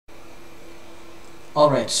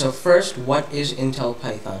Alright, so first, what is Intel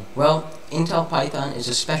Python? Well, Intel Python is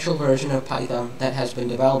a special version of Python that has been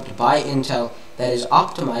developed by Intel that is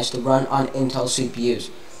optimized to run on Intel CPUs.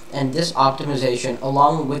 And this optimization,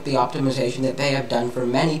 along with the optimization that they have done for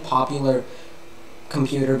many popular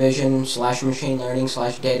computer vision / machine learning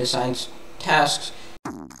 / data science tasks,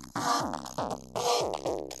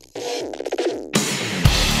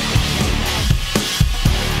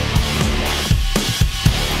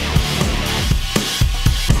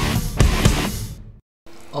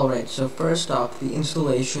 Alright, so first off, the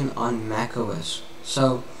installation on macOS.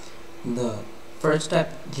 So, the first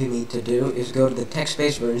step you need to do is go to the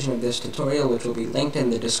text-based version of this tutorial, which will be linked in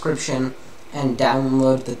the description, and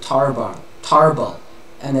download the tarball.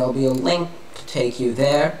 And there will be a link to take you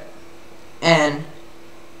there. And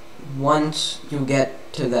once you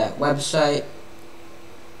get to that website,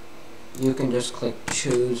 you can just click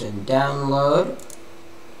choose and download.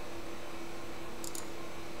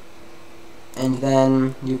 And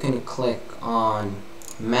then you can click on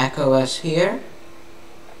macOS here.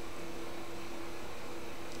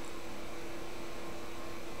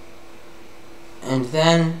 And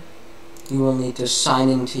then you will need to sign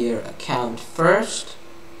into your account first.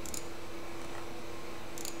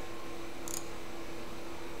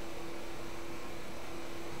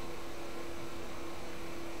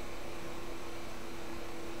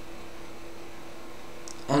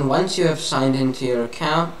 And once you have signed into your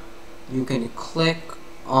account, you can click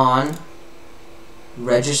on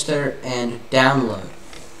register and download.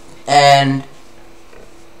 And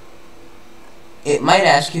it might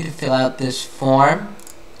ask you to fill out this form.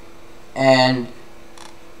 And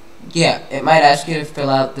yeah, it might ask you to fill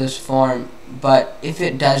out this form, but if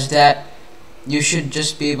it does that, you should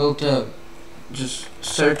just be able to just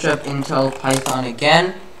search up Intel Python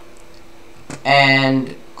again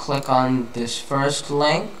and click on this first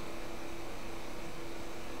link.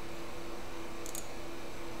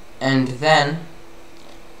 And then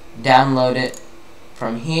download it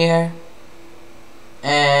from here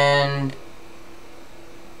and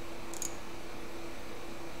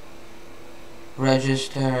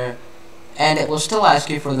register, and it will still ask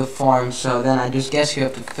you for the form, so then I just guess you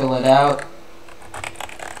have to fill it out.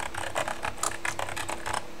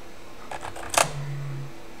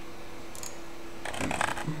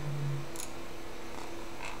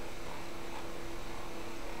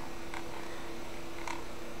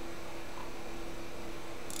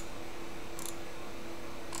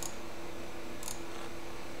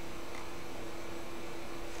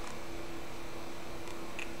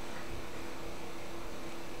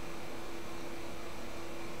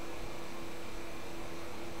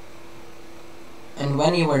 And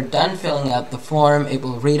when you are done filling out the form, it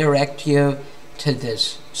will redirect you to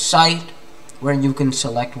this site where you can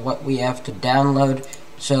select what we have to download.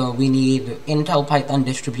 So we need Intel Python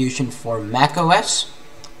distribution for macOS.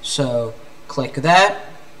 So click that,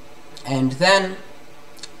 and then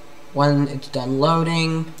when it's done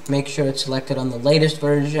loading, make sure it's selected on the latest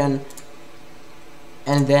version,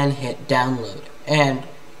 and then hit download. And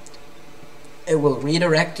it will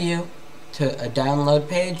redirect you to a download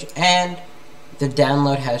page, and the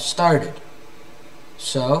download has started.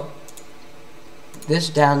 So this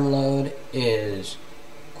download is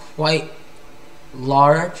quite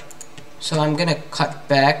large, so I'm gonna cut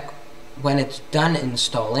back when it's done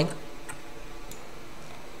installing.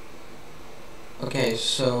 Okay,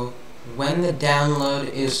 so when the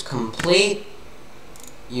download is complete,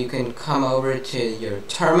 you can come over to your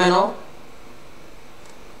terminal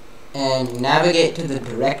and navigate to the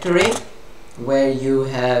directory where you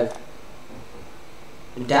have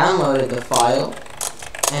downloaded the file,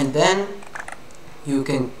 and then you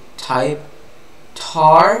can type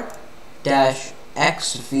tar-xvzf,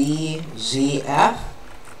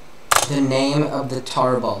 the name of the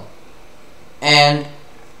tarball. And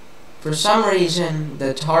for some reason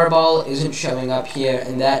the tarball isn't showing up here,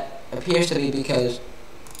 and that appears to be because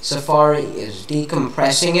Safari is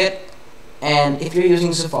decompressing it. And if you're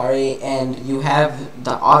using Safari and you have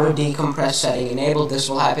the auto decompress setting enabled, this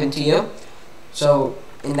will happen to you. So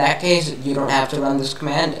in that case, you don't have to run this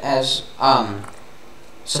command, as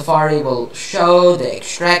Safari will show the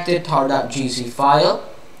extracted tar.gz file.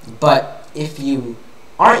 But if you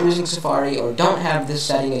aren't using Safari or don't have this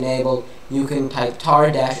setting enabled, you can type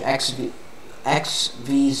tar-xvzf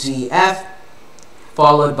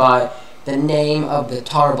followed by the name of the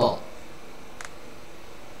tarball.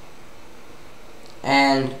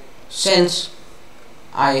 And since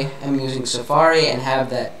I am using Safari and have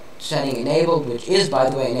that setting enabled, which is, by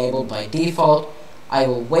the way, enabled by default, I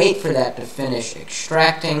will wait for that to finish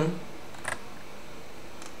extracting.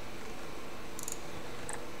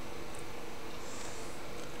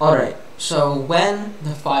 Alright, so when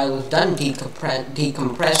the file is done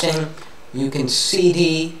decompressing, you can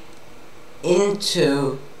cd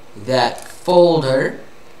into that folder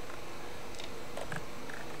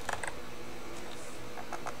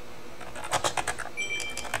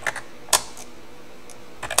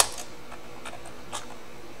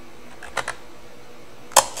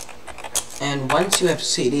and once you have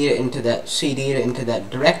cd'd into that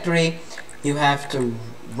directory, you have to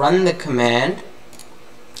run the command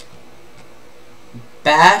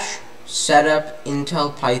bash setup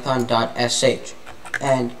intel python.sh,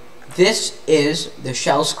 and this is the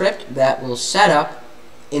shell script that will set up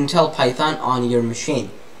Intel Python on your machine.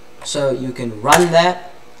 So you can run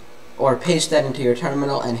that or paste that into your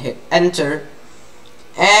terminal and hit enter,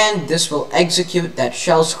 and this will execute that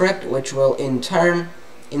shell script, which will in turn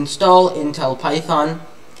install Intel Python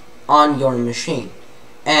on your machine.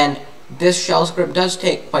 And this shell script does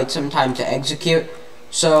take quite some time to execute,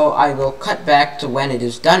 so I will cut back to when it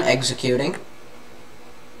is done executing.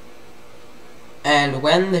 And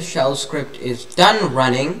when the shell script is done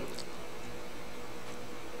running,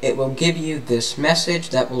 it will give you this message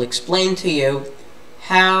that will explain to you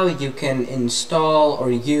how you can install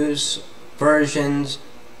or use versions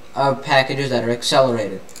of packages that are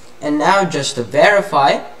accelerated. And now, just to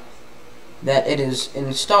verify that it is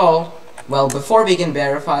installed, well, before we can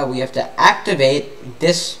verify, we have to activate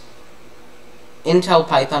this Intel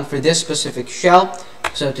Python for this specific shell.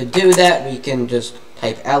 So to do that, we can just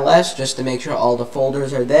type ls just to make sure all the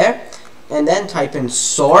folders are there, and then type in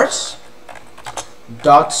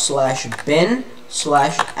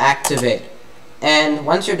source./bin/activate. And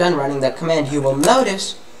once you're done running that command, you will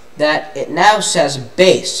notice that it now says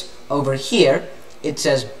base over here. It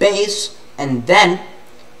says base and then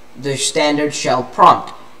the standard shell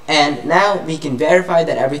prompt. And now we can verify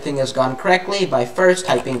that everything has gone correctly by first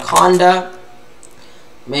typing conda,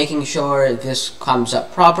 making sure this comes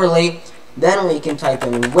up properly. Then we can type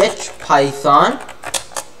in which Python,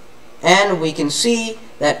 and we can see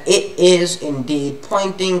that it is indeed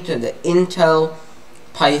pointing to the Intel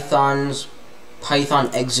Python's Python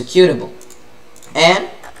executable. And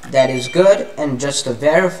that is good. And just to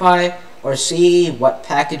verify or see what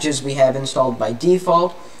packages we have installed by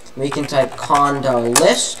default, we can type conda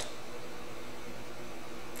list,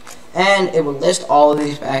 and it will list all of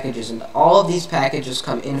these packages, and all of these packages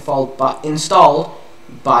come installed by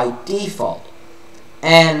default.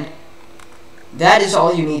 And that is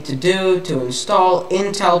all you need to do to install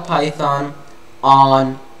Intel Python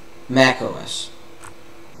on macOS.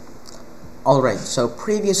 Alright, so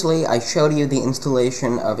previously I showed you the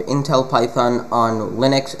installation of Intel Python on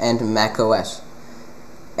Linux and macOS.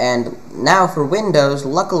 And now for Windows,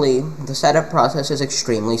 luckily, the setup process is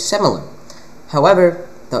extremely similar. However,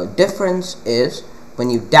 the difference is when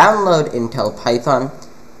you download Intel Python,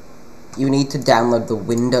 you need to download the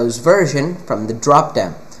Windows version from the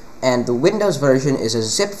drop-down. And the Windows version is a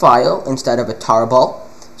zip file instead of a tarball.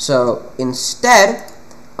 So instead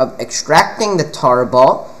of extracting the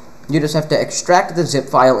tarball, you just have to extract the zip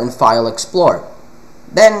file in File Explorer.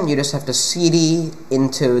 Then you just have to cd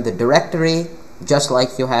into the directory, just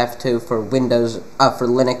like you have to for for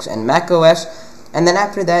Linux and macOS. And then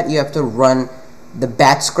after that, you have to run the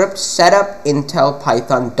bat script setup intel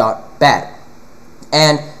python.bat.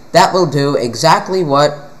 And that will do exactly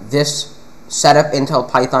what this setup intel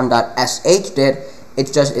python.sh did.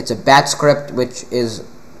 It's a bat script which is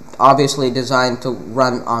obviously designed to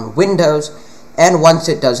run on Windows. And once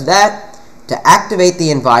it does that, to activate the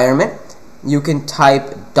environment, you can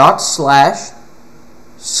type /scripts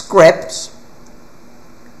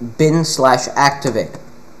bin/activate.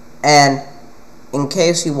 And in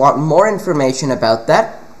case you want more information about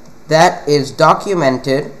that, that is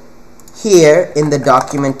documented here in the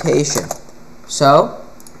documentation. So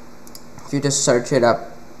if you just search it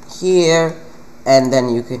up here, and then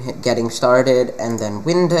you can hit getting started and then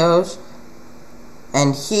Windows,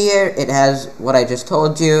 and here it has what I just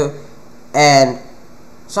told you. And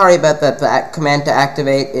sorry about that, the command to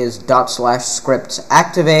activate is /scripts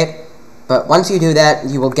activate. But once you do that,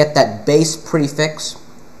 you will get that base prefix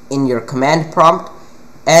in your command prompt,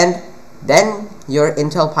 and then your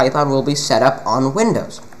Intel Python will be set up on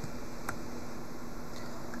Windows.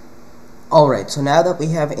 Alright, so now that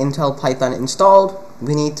we have Intel Python installed,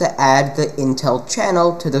 we need to add the Intel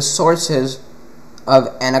channel to the sources of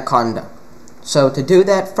Anaconda. So to do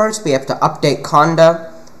that, first we have to update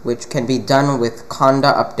conda, which can be done with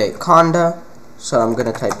conda update conda. So I'm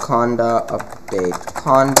going to type conda update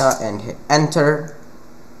conda and hit enter,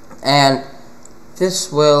 and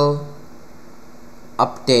this will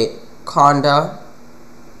update conda,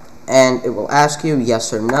 and it will ask you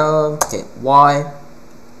yes or no, hit Y,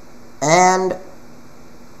 and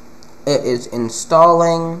it is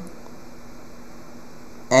installing,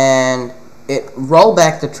 and it rolled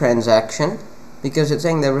back the transaction because it's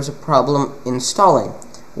saying there was a problem installing,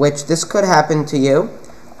 which this could happen to you.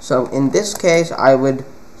 So in this case, I would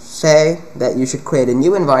say that you should create a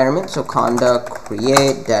new environment. So conda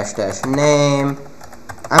create --name.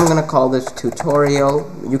 I'm going to call this tutorial.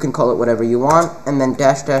 You can call it whatever you want. And then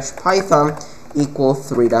 --python equal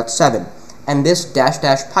 3.7. And this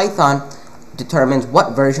 --python determines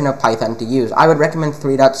what version of Python to use. I would recommend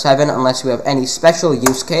 3.7 unless you have any special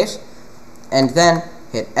use case. And then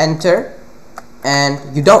hit enter.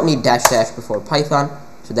 And you don't need -- before Python.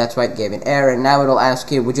 So that's why it gave an error. And now it'll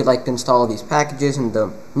ask you, would you like to install these packages in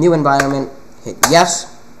the new environment? Hit yes.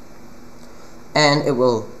 And it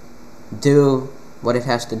will do what it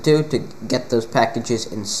has to do to get those packages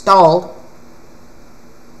installed.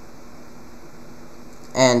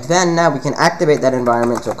 And then now we can activate that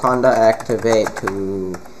environment. So conda activate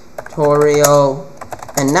tutorial.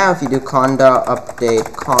 And now if you do conda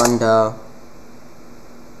update conda,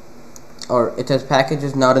 or it says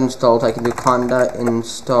packages not installed, I can do conda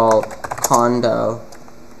install conda,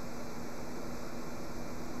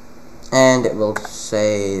 and it will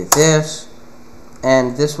say this,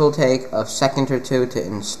 and this will take a second or two to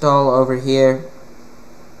install over here.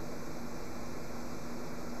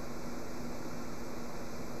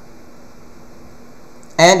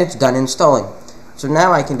 And it's done installing. So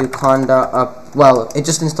now I can do conda up, well, it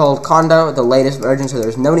just installed conda, the latest version, so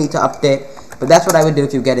there's no need to update, but that's what I would do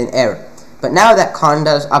if you get an error. But now that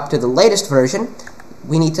conda is up to the latest version,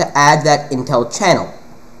 we need to add that Intel channel.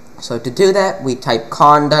 So to do that, we type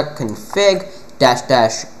conda config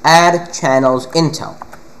 --add channels Intel.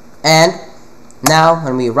 And now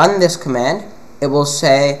when we run this command, it will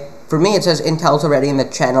say, for me it says Intel's already in the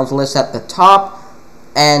channels list at the top,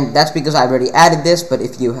 and that's because I've already added this, but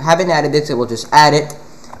if you haven't added this, it will just add it.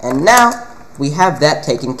 And now we have that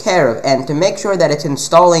taken care of. And to make sure that it's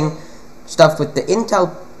installing stuff with the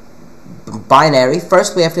Intel binary,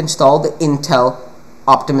 first we have to install the Intel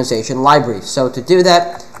optimization library. So to do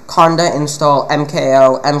that, conda install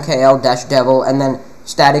mkl-devel, and then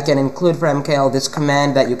static and include for mkl, this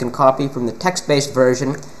command that you can copy from the text-based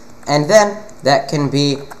version, and then that can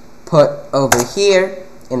be put over here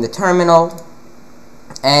in the terminal,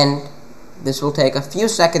 and this will take a few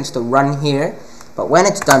seconds to run here, but when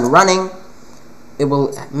it's done running, it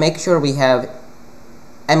will make sure we have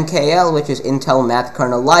MKL, which is Intel Math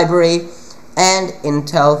Kernel Library, and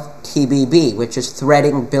Intel TBB, which is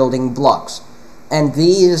Threading Building Blocks. And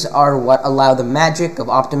these are what allow the magic of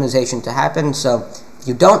optimization to happen, so if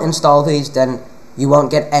you don't install these, then you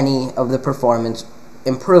won't get any of the performance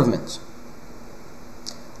improvements.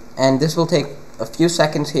 And this will take a few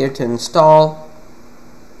seconds here to install.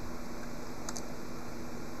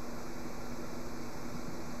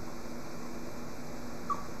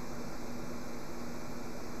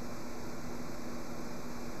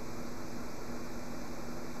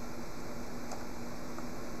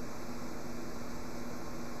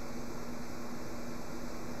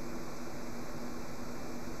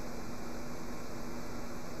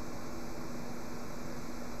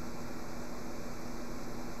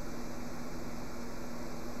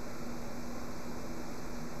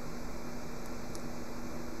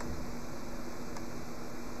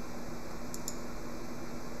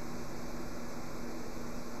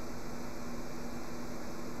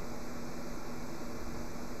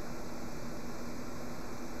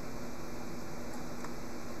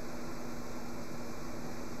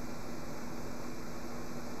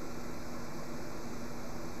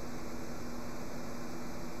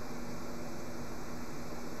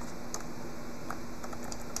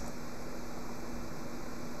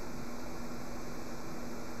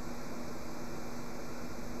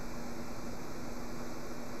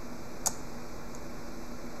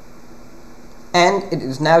 And it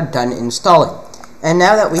is now done installing. And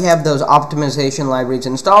now that we have those optimization libraries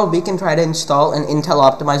installed, we can try to install an Intel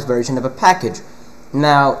optimized version of a package.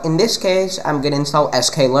 Now, in this case, I'm going to install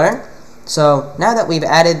Scikit-learn. So now that we've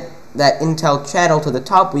added that Intel channel to the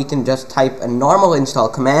top, we can just type a normal install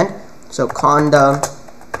command. So conda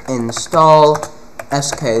install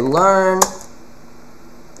Scikit-learn,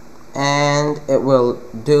 and it will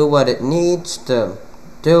do what it needs to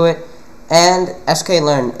do it. And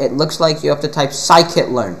Scikit-learn, it looks like you have to type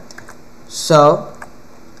Scikit-learn. So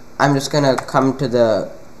I'm just going to come to the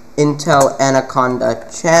Intel Anaconda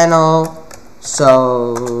channel.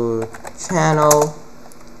 So channel,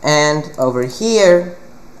 and over here,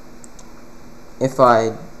 if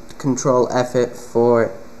I control F it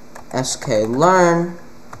for Scikit-learn,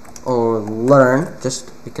 or learn,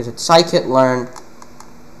 just because it's Scikit-learn,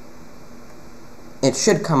 it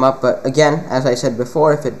should come up, but again, as I said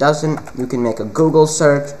before, if it doesn't, you can make a Google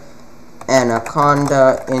search,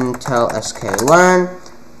 Anaconda Intel Scikit-learn.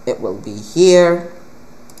 It will be here,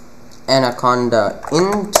 Anaconda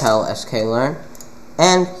Intel Scikit-learn,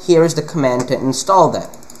 and here is the command to install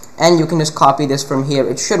that. And you can just copy this from here.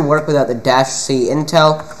 It should work without the -c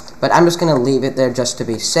Intel, but I'm just going to leave it there just to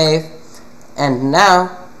be safe. And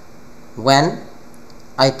now, when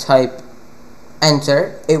I type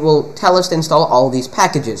enter, it will tell us to install all these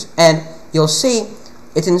packages. And you'll see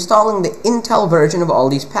it's installing the Intel version of all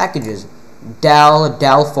these packages. DAL,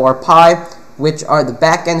 DAL4Pi, which are the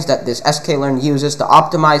backends that this Scikit-learn uses to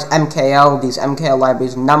optimize MKL, these MKL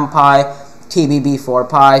libraries, NumPy,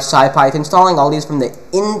 TBB4Pi, SciPy. It's installing all these from the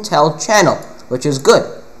Intel channel, which is good.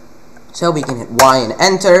 So we can hit Y and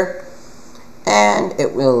enter, and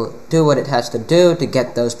it will do what it has to do to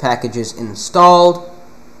get those packages installed.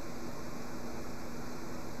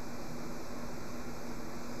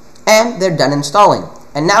 And they're done installing.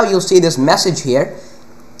 And now you'll see this message here.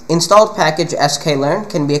 Installed package Scikit-learn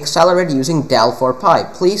can be accelerated using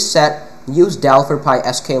DAL4Pi. Please set use DAL4Pi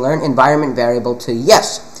Scikit-learn environment variable to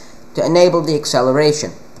yes to enable the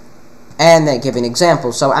acceleration. And they give an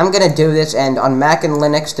example. So I'm going to do this, and on Mac and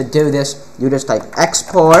Linux to do this, you just type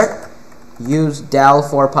export, use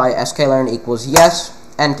DAL4Pi Scikit-learn equals yes,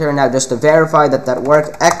 enter. Now just to verify that that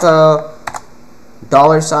worked, echo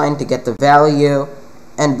 $sign to get the value,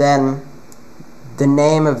 and then the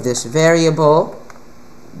name of this variable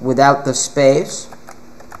without the space,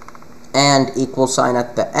 and equal sign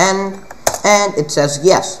at the end, and it says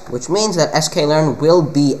yes, which means that Scikit-learn will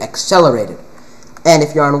be accelerated. And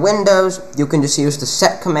if you're on Windows, you can just use the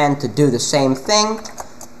set command to do the same thing.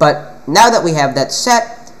 But now that we have that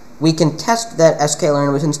set, we can test that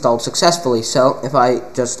Scikit-learn was installed successfully. So if I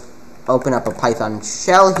just open up a Python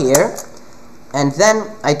shell here, and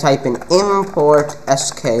then I type in import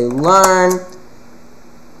Scikit-learn,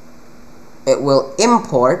 it will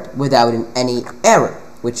import without any error,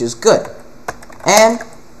 which is good. And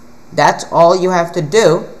that's all you have to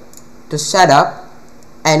do to set up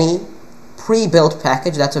any pre-built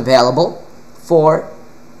package that's available for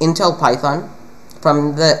Intel Python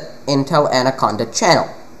from the Intel Anaconda channel.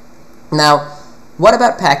 Now, what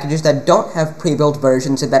about packages that don't have pre-built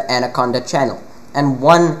versions in that Anaconda channel? And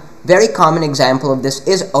one very common example of this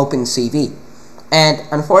is OpenCV. And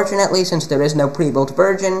unfortunately, since there is no pre-built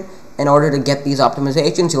version, in order to get these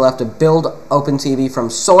optimizations, you'll have to build OpenCV from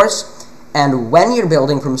source. And when you're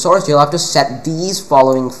building from source, you'll have to set these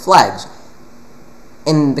following flags.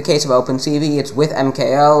 In the case of OpenCV, it's with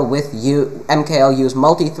MKL, MKL use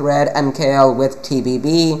multi-thread, MKL with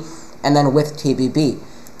TBB, and then with TBB.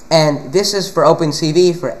 And this is for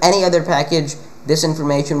OpenCV. For any other package, this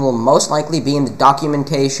information will most likely be in the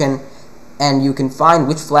documentation, and you can find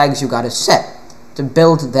which flags you got to set to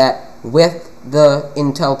build that with the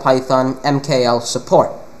Intel Python MKL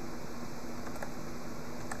support.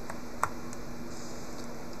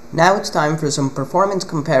 Now it's time for some performance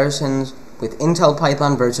comparisons with Intel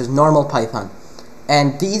Python versus normal Python.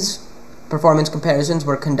 And these performance comparisons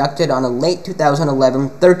were conducted on a late 2011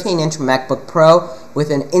 13-inch MacBook Pro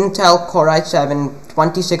with an Intel Core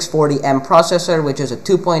i7-2640M processor, which is a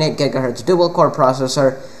 2.8 GHz dual-core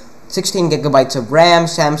processor, 16 GB of RAM,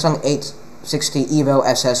 Samsung 860 EVO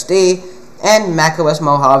SSD, and macOS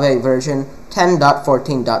Mojave version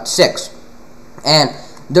 10.14.6. And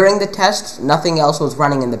during the tests, nothing else was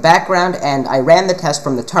running in the background, and I ran the test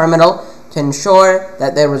from the terminal to ensure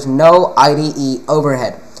that there was no IDE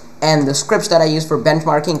overhead. And the scripts that I use for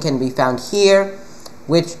benchmarking can be found here,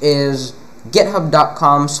 which is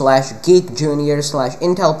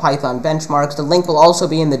github.com/geekjunior/Intel Python benchmarks. The link will also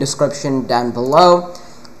be in the description down below.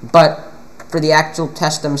 But for the actual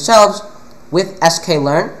tests themselves, with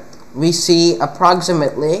Scikit-learn, we see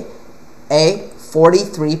approximately a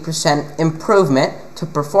 43% improvement to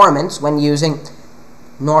performance when using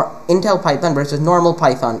Intel Python versus normal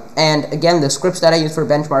Python. And again, the scripts that I use for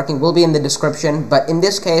benchmarking will be in the description, but in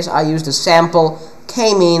this case, I used a sample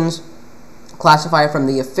k-means classifier from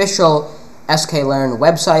the official Scikit-learn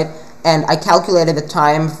website, and I calculated the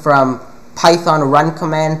time from Python run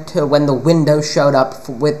command to when the window showed up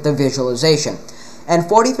with the visualization. And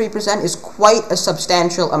 43% is quite a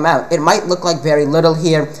substantial amount. It might look like very little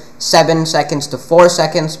here, 7 seconds to 4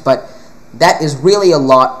 seconds, but that is really a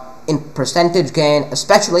lot in percentage gain,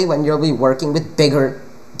 especially when you'll be working with bigger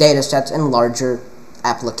data sets and larger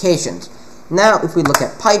applications. Now, if we look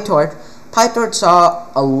at PyTorch, PyTorch saw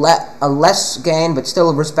a less gain, but still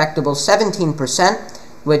a respectable 17%,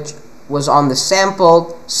 which was on the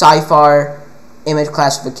sample CIFAR image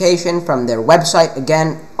classification from their website.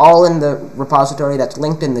 Again, all in the repository that's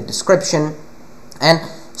linked in the description. And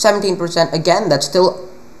 17%, again, that's still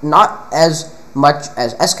not as much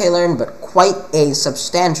as Scikit-learn, but quite a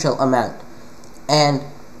substantial amount. And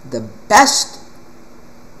the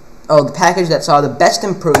package that saw the best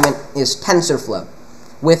improvement is TensorFlow,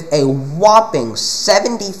 with a whopping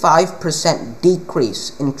 75%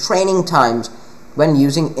 decrease in training times when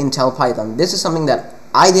using Intel Python. This is something that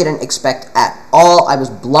I didn't expect at all. I was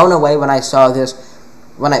blown away when I saw this.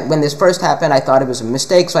 When this first happened, I thought it was a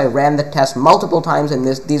mistake, so I ran the test multiple times, and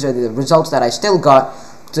these are the results that I still got.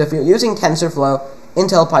 So if you're using TensorFlow,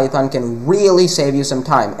 Intel Python can really save you some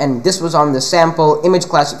time. And this was on the sample image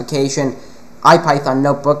classification IPython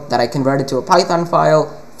notebook that I converted to a Python file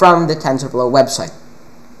from the TensorFlow website.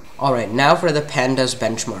 Alright, now for the Pandas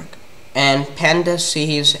benchmark. And Pandas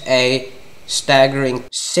sees a staggering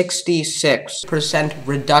 66%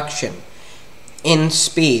 reduction in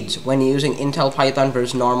speeds when using Intel Python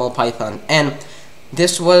versus normal Python. And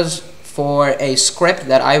this was for a script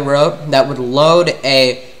that I wrote that would load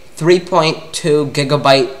a 3.2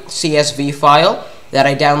 gigabyte CSV file that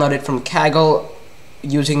I downloaded from Kaggle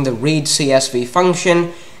using the read CSV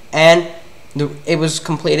function, and it was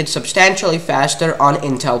completed substantially faster on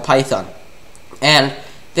Intel Python. And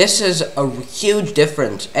this is a huge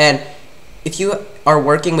difference, and if you are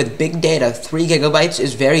working with big data, 3 gigabytes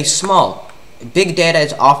is very small. Big data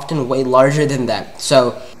is often way larger than that.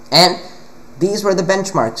 And these were the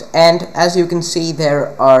benchmarks, and as you can see,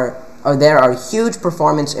 there are huge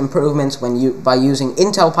performance improvements by using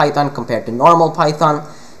Intel Python compared to normal Python.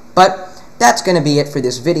 But that's going to be it for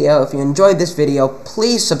this video. If you enjoyed this video,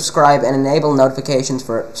 please subscribe and enable notifications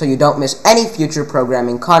so you don't miss any future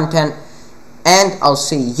programming content, and I'll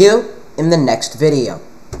see you in the next video.